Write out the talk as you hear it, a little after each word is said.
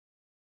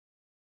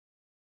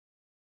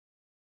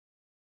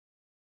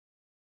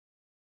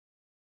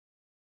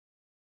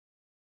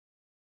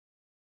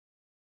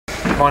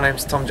My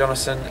name's Tom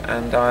Jonason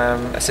and I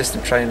am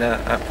assistant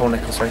trainer at Paul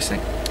Nicholls Racing.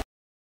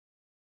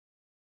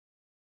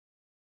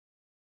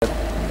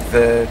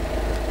 The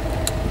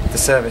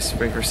service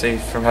we've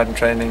received from Haddon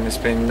Training has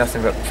been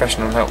nothing but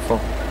professional and helpful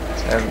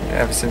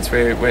ever since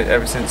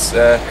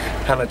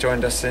Hannah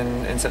joined us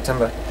in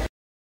September.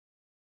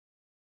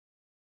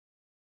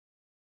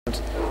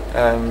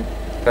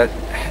 But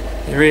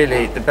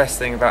really, the best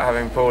thing about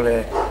having Paul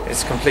here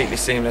is completely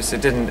seamless.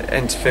 It didn't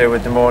interfere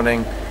with the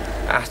morning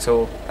at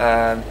all.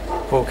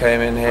 Paul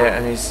came in here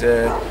and he's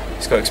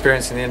got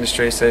experience in the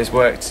industry, so he's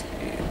worked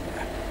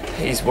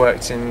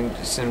in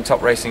some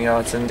top racing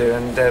yards and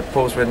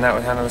Paul's ridden out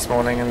with Hannah this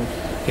morning and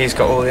he's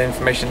got all the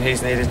information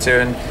he's needed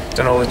to and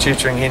done all the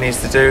tutoring he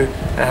needs to do.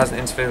 It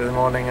hasn't interfered with the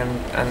morning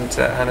and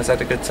Hannah's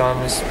had a good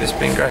time. It's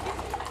been great.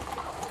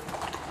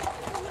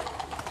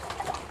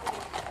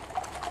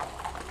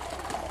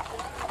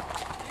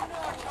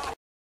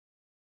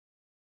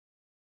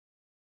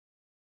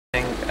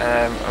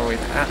 And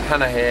with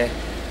Hannah here,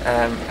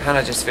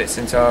 Hannah just fits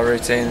into our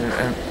routine,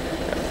 and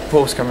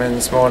Paul's come in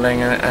this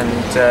morning and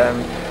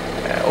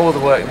all the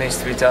work needs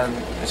to be done.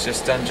 It's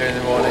just done during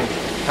the morning.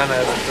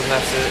 Hannah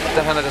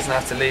doesn't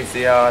have to leave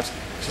the yard.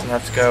 She doesn't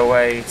have to go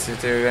away to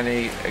do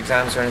any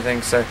exams or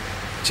anything. So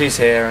she's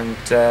here, and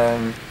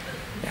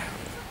yeah,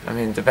 I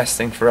mean, the best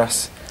thing for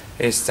us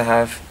is to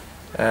have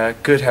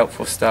good,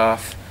 helpful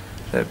staff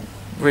that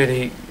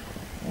really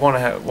want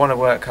to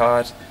work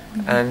hard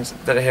and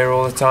that are here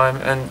all the time,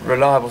 and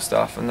reliable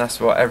staff, and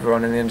that's what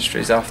everyone in the industry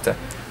is after,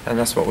 and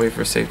that's what we've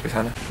received with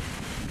Hannah.